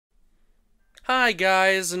Hi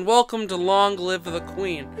guys, and welcome to Long Live the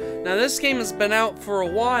Queen. Now this game has been out for a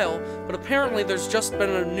while, but apparently there's just been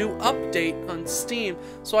a new update on Steam,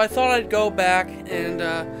 so I thought I'd go back and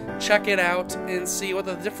check it out and see what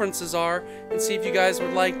the differences are, and see if you guys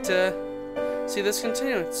would like to see this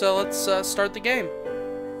continue. So let's start the game.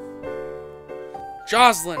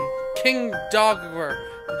 Jocelyn, King Dogger,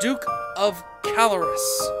 Duke of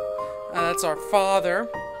Caloris. That's our father.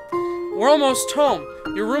 We're almost home.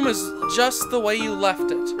 Your room is just the way you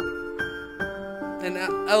left it. And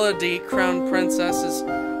Elodie, Crown Princess, is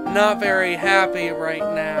not very happy right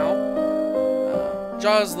now.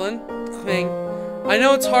 Jocelyn, King, I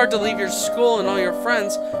know it's hard to leave your school and all your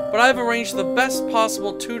friends, but I've arranged the best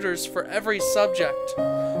possible tutors for every subject.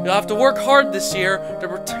 You'll have to work hard this year to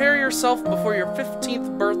prepare yourself before your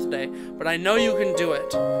 15th birthday, but I know you can do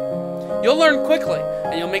it. You'll learn quickly,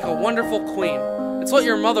 and you'll make a wonderful queen. It's what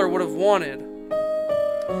your mother would have wanted.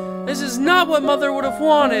 This is not what Mother would have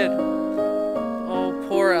wanted. Oh,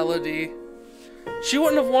 poor Elodie. She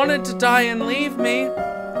wouldn't have wanted to die and leave me.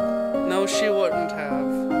 No, she wouldn't have.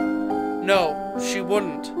 No, she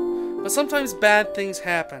wouldn't. But sometimes bad things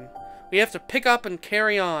happen. We have to pick up and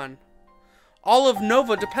carry on. All of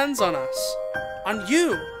Nova depends on us. On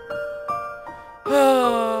you.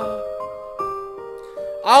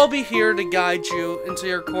 I'll be here to guide you into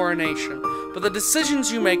your coronation, but the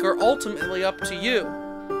decisions you make are ultimately up to you.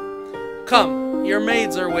 Come, your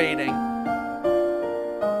maids are waiting.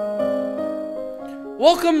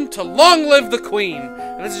 Welcome to Long Live the Queen!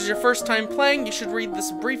 If this is your first time playing, you should read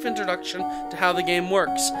this brief introduction to how the game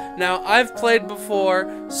works. Now, I've played before,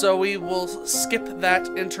 so we will skip that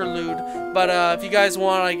interlude, but if you guys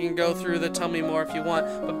want, I can go through the tell me more if you want.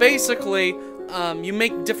 But basically, you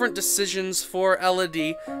make different decisions for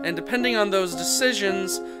Elodie, and depending on those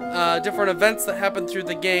decisions, different events that happen through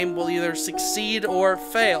the game will either succeed or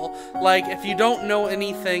fail. Like, if you don't know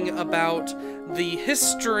anything about the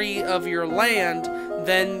history of your land,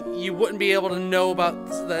 then you wouldn't be able to know about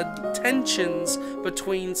the tensions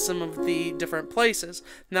between some of the different places.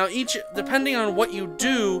 Now, depending on what you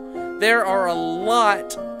do, there are a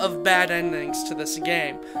lot of bad endings to this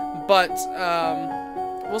game, but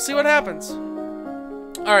we'll see what happens.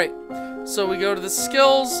 Alright, so we go to the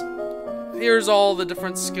skills. Here's all the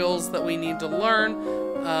different skills that we need to learn.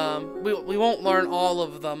 We won't learn all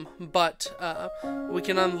of them, but we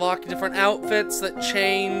can unlock different outfits that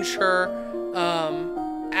change her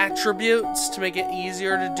attributes to make it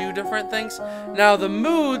easier to do different things. Now, the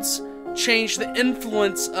moods change the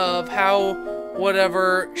influence of how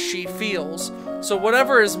whatever she feels. So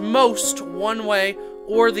whatever is most one way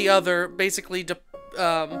or the other basically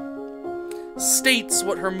states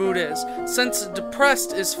what her mood is. Since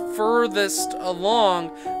depressed is furthest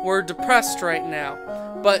along, we're depressed right now.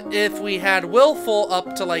 But if we had willful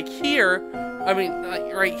up to like here, I mean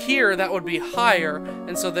like right here, that would be higher,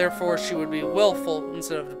 and so therefore she would be willful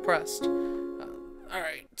instead of depressed.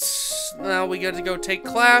 Alright, now we get to go take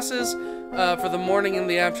classes for the morning and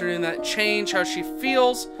the afternoon that change how she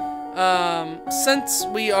feels. Since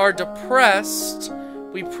we are depressed,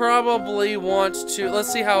 we probably want to,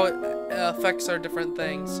 let's see how it affects our different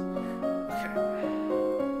things. Okay.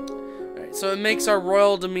 Alright, so it makes our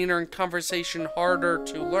royal demeanor and conversation harder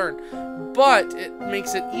to learn, but it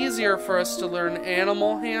makes it easier for us to learn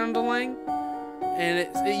animal handling, and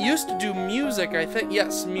it used to do music, I think.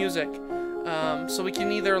 Yes, music. So we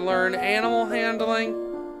can either learn animal handling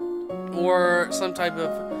or some type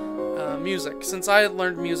of music. Since I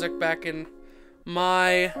learned music back in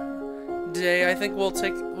my day, I think we'll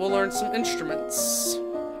learn some instruments.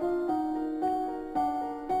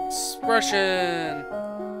 Expression,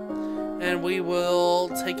 and we will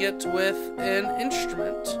take it with an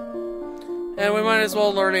instrument, and we might as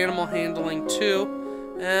well learn animal handling too.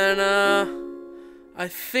 And I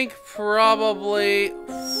think probably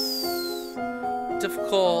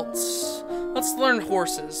difficult. Let's learn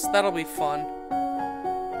horses. That'll be fun.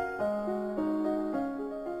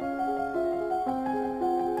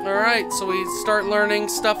 Alright, so we start learning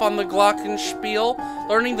stuff on the glockenspiel,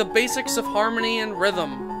 learning the basics of harmony and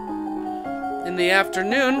rhythm. In the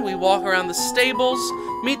afternoon, we walk around the stables,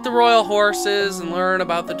 meet the royal horses, and learn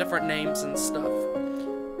about the different names and stuff.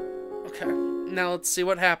 Okay, now let's see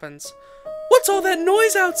what happens. What's all that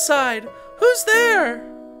noise outside? Who's there?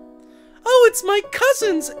 Oh, it's my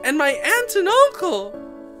cousins and my aunt and uncle.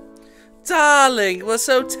 Darling, we're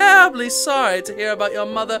so terribly sorry to hear about your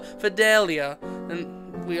mother, Fidelia. And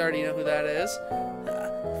we already know who that is.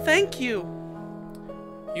 Thank you.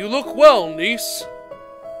 You look well, niece.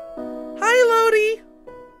 Hi, Lottie.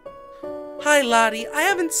 Hi, Lottie. I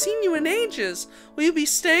haven't seen you in ages. Will you be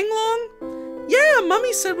staying long? Yeah,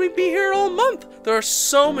 Mummy said we'd be here all month. There are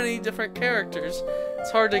so many different characters.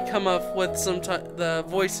 It's hard to come up with the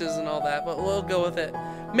voices and all that, but we'll go with it.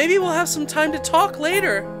 Maybe we'll have some time to talk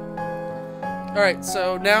later. Alright,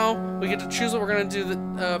 so now we get to choose what we're going to do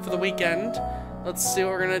for the weekend. Let's see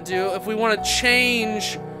what we're going to do. If we want to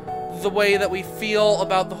change the way that we feel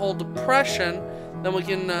about the whole depression, then we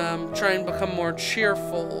can try and become more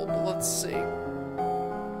cheerful. But let's see.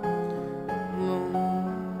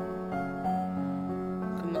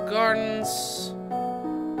 In the gardens.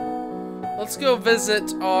 Let's go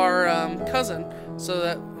visit our cousin, so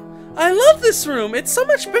that... I love this room! It's so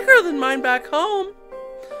much bigger than mine back home!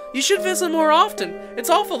 You should visit more often. It's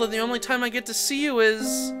awful that the only time I get to see you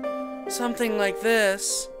is... something like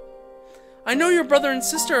this. I know your brother and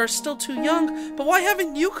sister are still too young, but why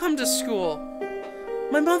haven't you come to school?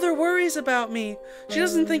 My mother worries about me. She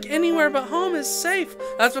doesn't think anywhere but home is safe.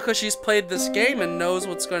 That's because she's played this game and knows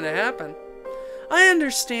what's going to happen. I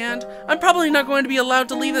understand. I'm probably not going to be allowed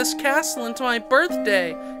to leave this castle until my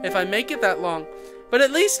birthday, if I make it that long. But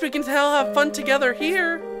at least we can have fun together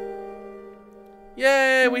here.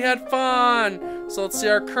 Yay, we had fun! So let's see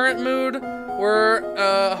our current mood. We're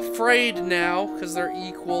afraid now, because they're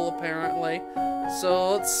equal apparently.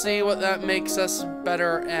 So let's see what that makes us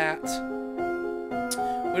better at.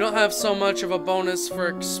 We don't have so much of a bonus for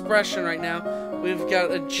expression right now. We've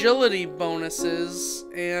got agility bonuses,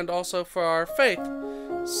 and also for our faith.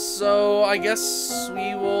 So I guess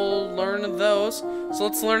we will learn those. So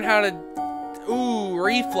let's learn how to... Ooh,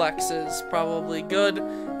 reflexes, probably good.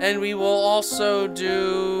 And we will also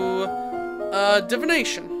do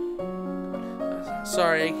divination.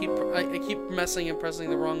 Sorry, I keep messing and pressing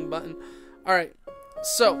the wrong button. Alright,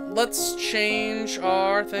 so let's change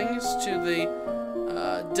our things to the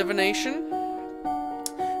divination.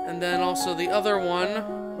 And then also the other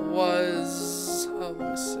one was... Oh,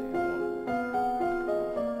 let me see.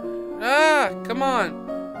 Ah, come on.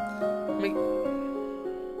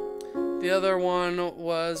 The other one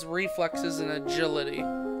was reflexes and agility.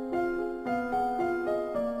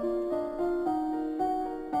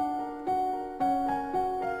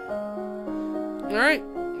 Alright,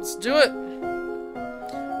 let's do it.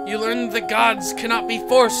 You learn the gods cannot be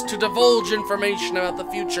forced to divulge information about the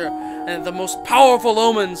future, and the most powerful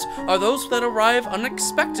omens are those that arrive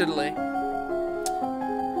unexpectedly.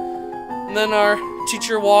 And then our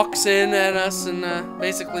teacher walks in at us and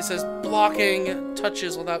basically says blocking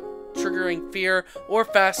touches without triggering fear or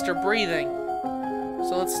faster breathing.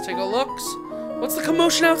 So let's take a look. What's the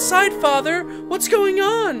commotion outside, Father? What's going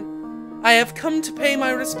on? I have come to pay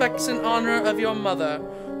my respects in honor of your mother.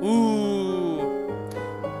 Ooh.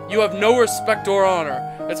 You have no respect or honor.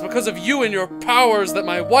 It's because of you and your powers that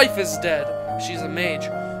my wife is dead. She's a mage.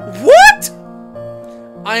 What?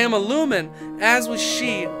 I am a lumen, as was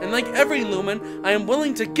she, and like every lumen, I am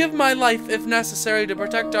willing to give my life if necessary to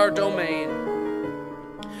protect our domain.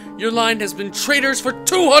 Your line has been traitors for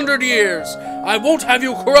 200 years. I won't have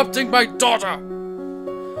you corrupting my daughter.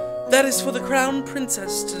 That is for the crown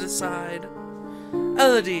princess to decide.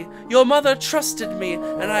 Elodie, your mother trusted me,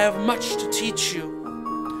 and I have much to teach you.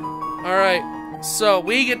 Alright, so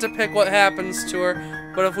we get to pick what happens to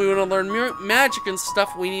her, but if we want to learn magic and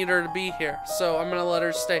stuff, we need her to be here. So I'm going to let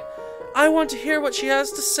her stay. I want to hear what she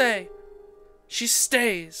has to say. She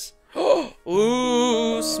stays.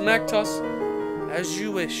 Ooh, smack toss. As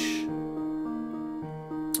you wish.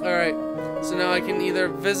 Alright, so now I can either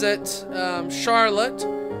visit Charlotte,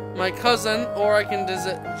 my cousin, or I can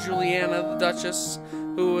visit Juliana, the Duchess,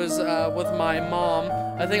 who is with my mom.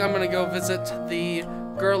 I think I'm going to go visit the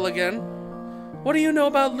girl again. What do you know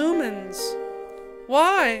about lumens?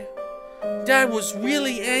 Why? Dad was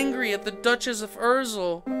really angry at the Duchess of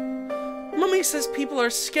Urzel. Mummy says people are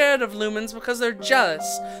scared of lumens because they're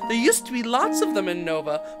jealous. There used to be lots of them in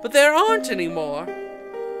Nova, but there aren't anymore.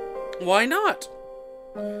 Why not?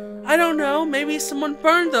 I don't know. Maybe someone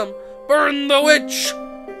burned them. Burn the witch!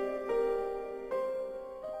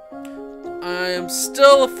 I am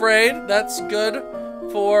still afraid. That's good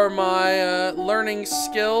for my learning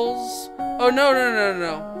skills. Oh, no.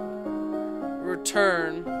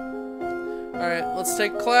 Return. Alright, let's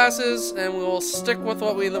take classes, and we will stick with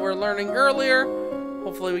what we were learning earlier.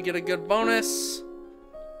 Hopefully we get a good bonus.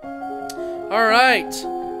 Alright.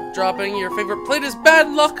 Dropping your favorite plate is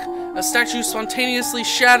bad luck. A statue spontaneously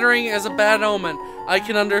shattering as a bad omen. I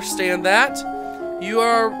can understand that.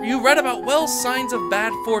 You read about wells signs of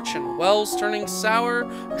bad fortune. Wells turning sour,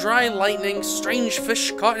 dry lightning, strange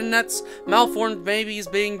fish caught in nets, malformed babies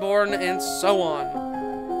being born, and so on.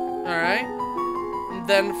 Alright.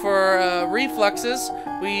 Then for reflexes,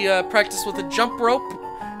 we practice with a jump rope,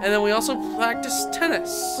 and then we also practice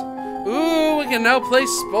tennis. Ooh, we can now play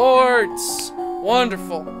sports.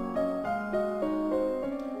 Wonderful.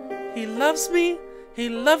 He loves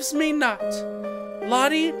me not.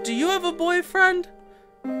 Lottie, do you have a boyfriend?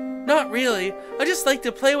 Not really. I just like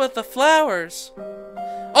to play with the flowers.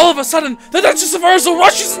 All of a sudden, the Duchess of Urzel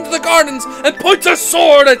rushes into the gardens and points a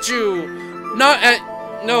sword at you.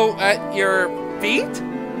 At your feet?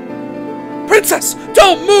 Princess,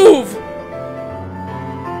 don't move!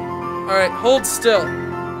 Alright, hold still.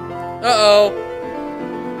 Uh-oh.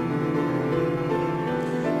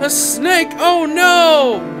 A snake! Oh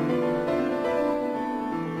no!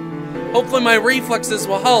 Hopefully my reflexes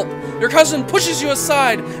will help. Your cousin pushes you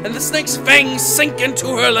aside, and the snake's fangs sink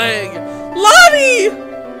into her leg. Lottie!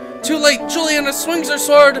 Too late, Juliana swings her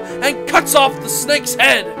sword and cuts off the snake's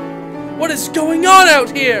head. What is going on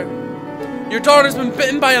out here? Your daughter's been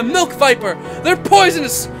bitten by a milk viper. They're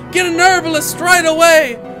poisonous. Get an herbalist right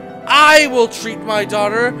away. I will treat my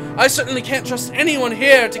daughter. I certainly can't trust anyone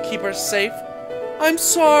here to keep her safe. I'm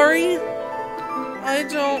sorry. I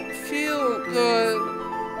don't feel good.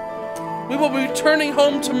 We will be returning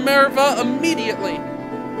home to Merva immediately.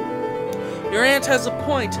 Your aunt has a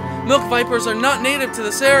point. Milk vipers are not native to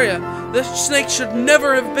this area. This snake should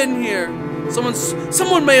never have been here.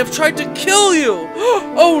 Someone may have tried to kill you.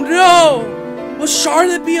 Oh no! Will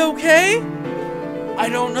Charlotte be okay? I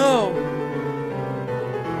don't know.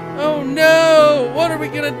 Oh no! What are we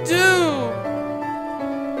gonna do?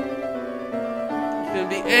 Gonna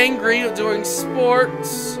be angry at doing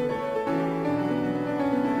sports.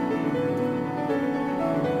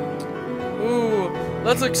 Ooh,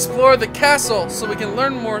 let's explore the castle so we can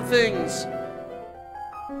learn more things.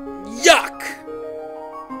 Yuck!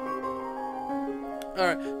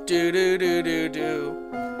 Alright, do.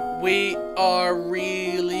 We are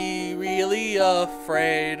really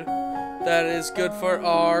afraid. That is good for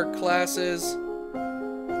our classes.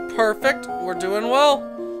 Perfect, we're doing well.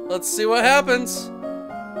 Let's see what happens.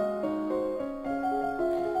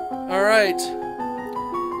 Alright.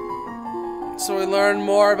 So we learn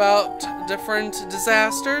more about different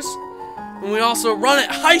disasters. And we also run at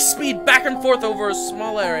high speed back and forth over a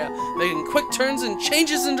small area, making quick turns and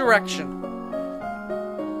changes in direction.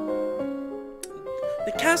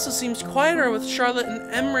 The castle seems quieter with Charlotte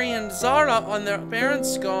and Emery and Zara on their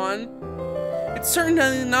parents gone. It's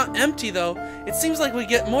certainly not empty though. It seems like we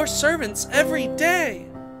get more servants every day.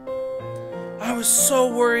 I was so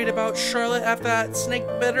worried about Charlotte after that snake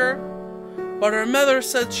bit her, but her mother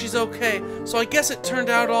said she's okay, so I guess it turned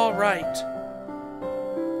out all right.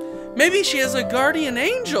 Maybe she has a guardian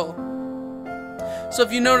angel. So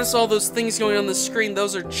if you notice all those things going on the screen,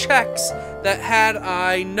 those are checks that had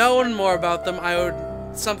I known more about them,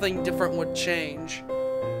 something different would change.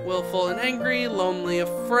 Willful and angry, lonely,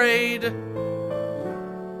 afraid.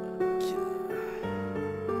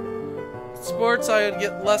 Sports, I would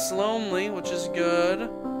get less lonely, which is good. Or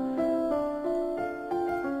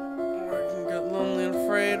I can get lonely and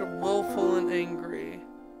afraid, willful and angry.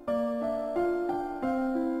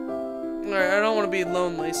 Alright, I don't want to be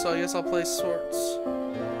lonely, so I guess I'll play sports.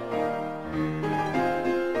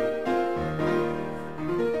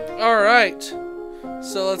 Alright,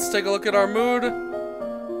 so let's take a look at our mood.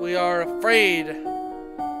 We are afraid.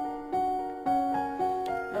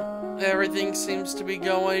 Everything seems to be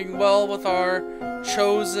going well with our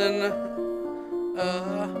chosen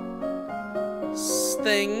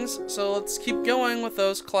things, so let's keep going with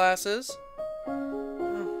those classes.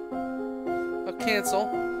 I'll cancel.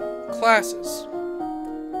 Classes.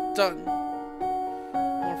 Done.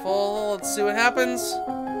 Wonderful. Let's see what happens.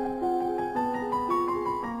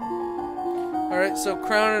 Alright, so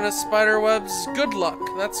crown and a spider webs. Good luck.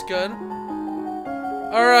 That's good.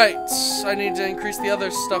 Alright, I need to increase the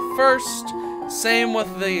other stuff first. Same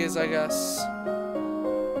with these, I guess.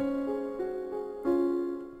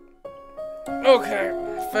 Okay,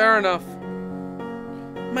 fair enough.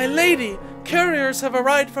 My lady, couriers have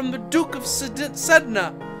arrived from the Duke of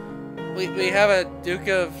Sedna. We have a Duke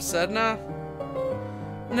of Sedna?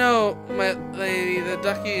 No, my lady, the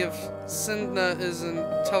Duchy of Sedna is in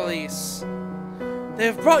Talise. They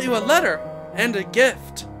have brought you a letter and a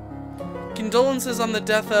gift. Condolences on the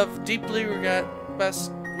death of, deeply regret,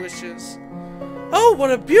 best wishes. Oh, what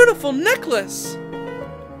a beautiful necklace!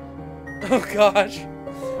 Oh gosh.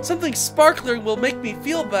 Something sparkling will make me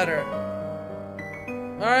feel better.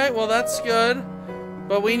 Alright, well that's good.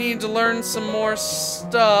 But we need to learn some more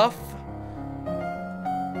stuff.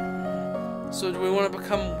 So do we want to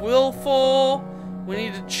become willful? We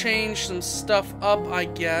need to change some stuff up, I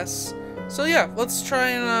guess. So yeah, let's try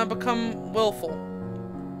and become willful.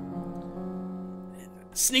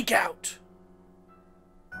 Sneak out.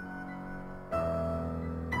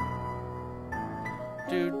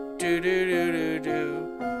 Do do do do do do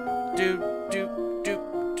do do do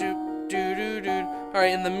do do do. All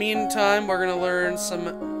right. In the meantime, we're gonna learn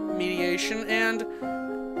some mediation, and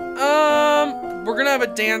we're gonna have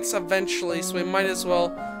a dance eventually, so we might as well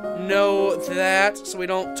know that, so we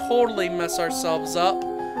don't totally mess ourselves up.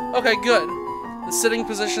 Okay, good. The sitting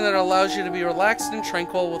position that allows you to be relaxed and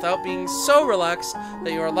tranquil without being so relaxed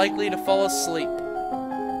that you are likely to fall asleep.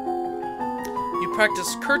 You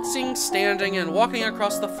practice curtsying, standing, and walking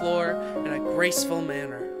across the floor in a graceful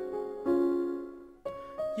manner.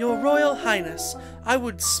 Your Royal Highness, I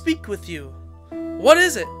would speak with you. What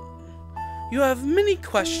is it? You have many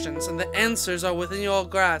questions, and the answers are within your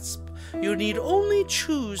grasp. You need only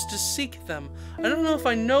choose to seek them. I don't know if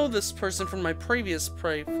I know this person from my previous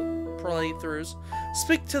playthroughs.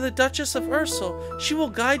 Speak to the Duchess of Ursul. She will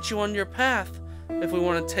guide you on your path. If we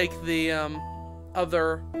want to take the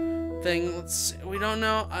other thing, let's see. We don't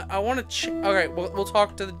know. I want to. Alright, we'll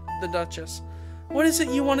talk to the Duchess. What is it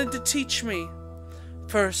you wanted to teach me?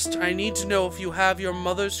 First, I need to know if you have your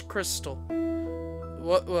mother's crystal.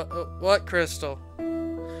 What crystal?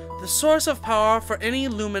 The source of power for any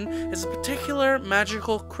lumen is a particular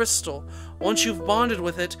magical crystal. Once you've bonded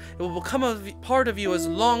with it, it will become a part of you as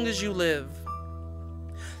long as you live.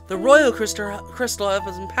 The royal crystal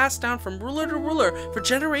has been passed down from ruler to ruler for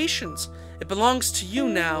generations. It belongs to you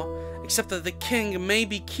now, except that the king may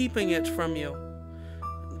be keeping it from you.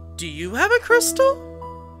 Do you have a crystal?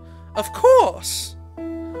 Of course!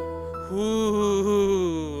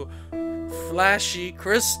 Ooh, flashy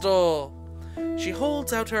crystal. She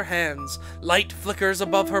holds out her hands. Light flickers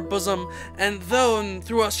above her bosom, and then,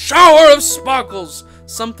 through a shower of sparkles,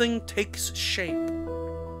 something takes shape.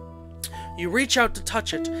 You reach out to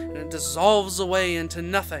touch it, and it dissolves away into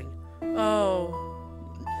nothing. Oh.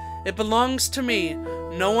 It belongs to me.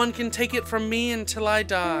 No one can take it from me until I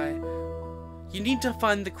die. You need to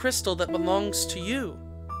find the crystal that belongs to you.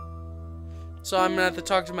 So I'm gonna have to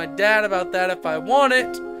talk to my dad about that if I want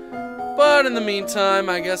it. But in the meantime,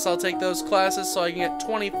 I guess I'll take those classes so I can get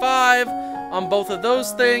 25 on both of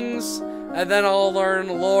those things, and then I'll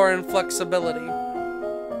learn lore and flexibility.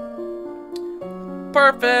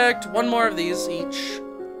 Perfect! One more of these each.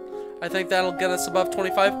 I think that'll get us above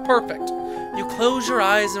 25. Perfect. You close your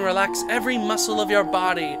eyes and relax every muscle of your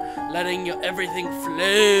body, letting everything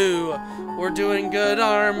flow. We're doing good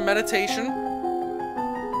on our meditation.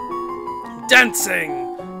 Dancing!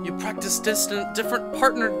 You practice different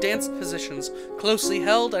partner dance positions, closely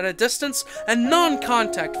held at a distance, and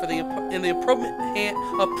non-contact in the appropriate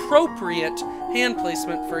hand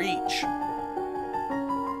placement for each.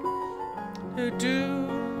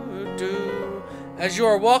 As you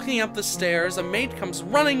are walking up the stairs, a maid comes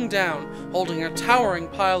running down, holding a towering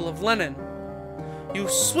pile of linen. You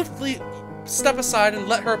swiftly step aside and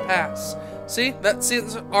let her pass. See,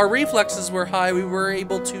 our reflexes were high. We were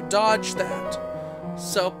able to dodge that.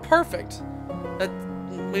 So, perfect. That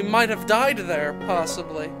we might have died there,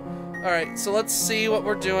 possibly. Alright, so let's see what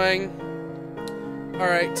we're doing.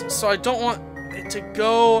 Alright, so I don't want it to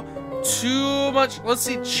go too much. Let's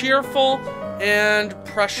see, cheerful and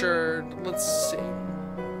pressured. Let's see.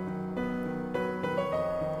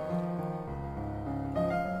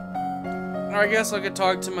 I guess I could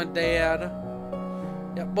talk to my dad.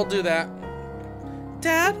 Yep, we'll do that.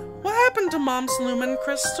 Dad, what happened to Mom's lumen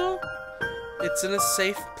crystal? It's in a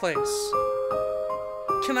safe place.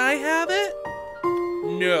 Can I have it?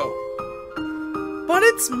 No. But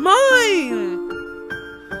it's mine!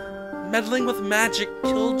 Meddling with magic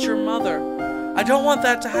killed your mother. I don't want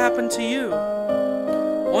that to happen to you.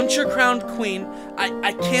 Once you're crowned queen,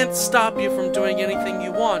 I can't stop you from doing anything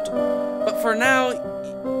you want. But for now,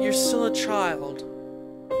 you're still a child.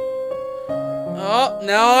 Oh,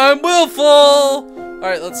 now I'm willful!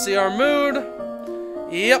 Alright, let's see our mood.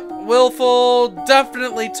 Yep, willful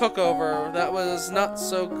definitely took over. That was not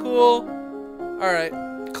so cool. Alright,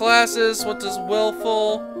 classes, what does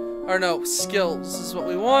willful, or no, skills is what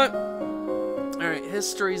we want. Alright,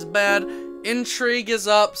 history's bad. Intrigue is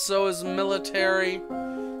up, so is military.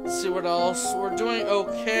 Let's see what else. We're doing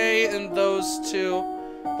okay in those two,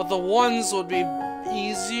 but the ones would be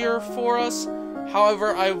easier for us.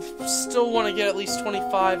 However, I still want to get at least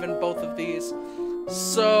 25 in both of these.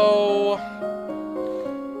 So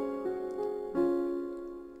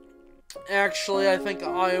actually, I think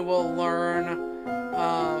I will learn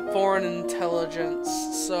foreign intelligence,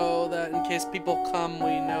 so that in case people come,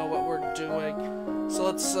 we know what we're doing. So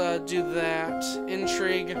let's do that.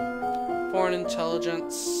 Intrigue, foreign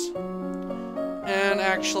intelligence, and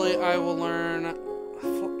actually, I will learn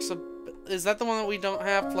flexibility. Is that the one that we don't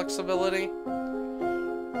have? Flexibility?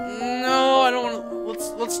 No, I don't want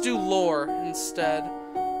to. Let's do lore instead.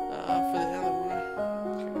 for the other one.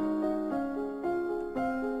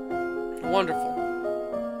 Okay. Wonderful.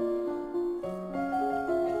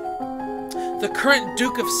 The current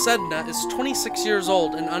Duke of Sedna is 26 years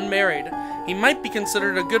old and unmarried. He might be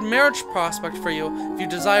considered a good marriage prospect for you if you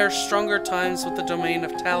desire stronger ties with the domain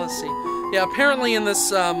of Talisi. Yeah, apparently in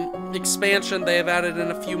this expansion they have added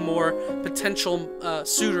in a few more potential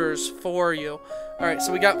suitors for you. Alright,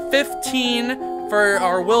 so we got 15 for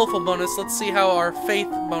our willful bonus. Let's see how our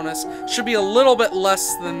faith bonus should be a little bit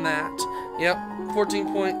less than that. Yep,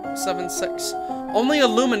 14.76. Only a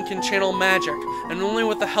lumen can channel magic, and only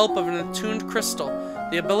with the help of an attuned crystal.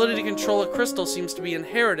 The ability to control a crystal seems to be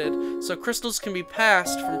inherited, so crystals can be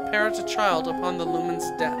passed from parent to child upon the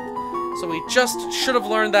lumen's death. So we just should have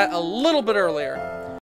learned that a little bit earlier.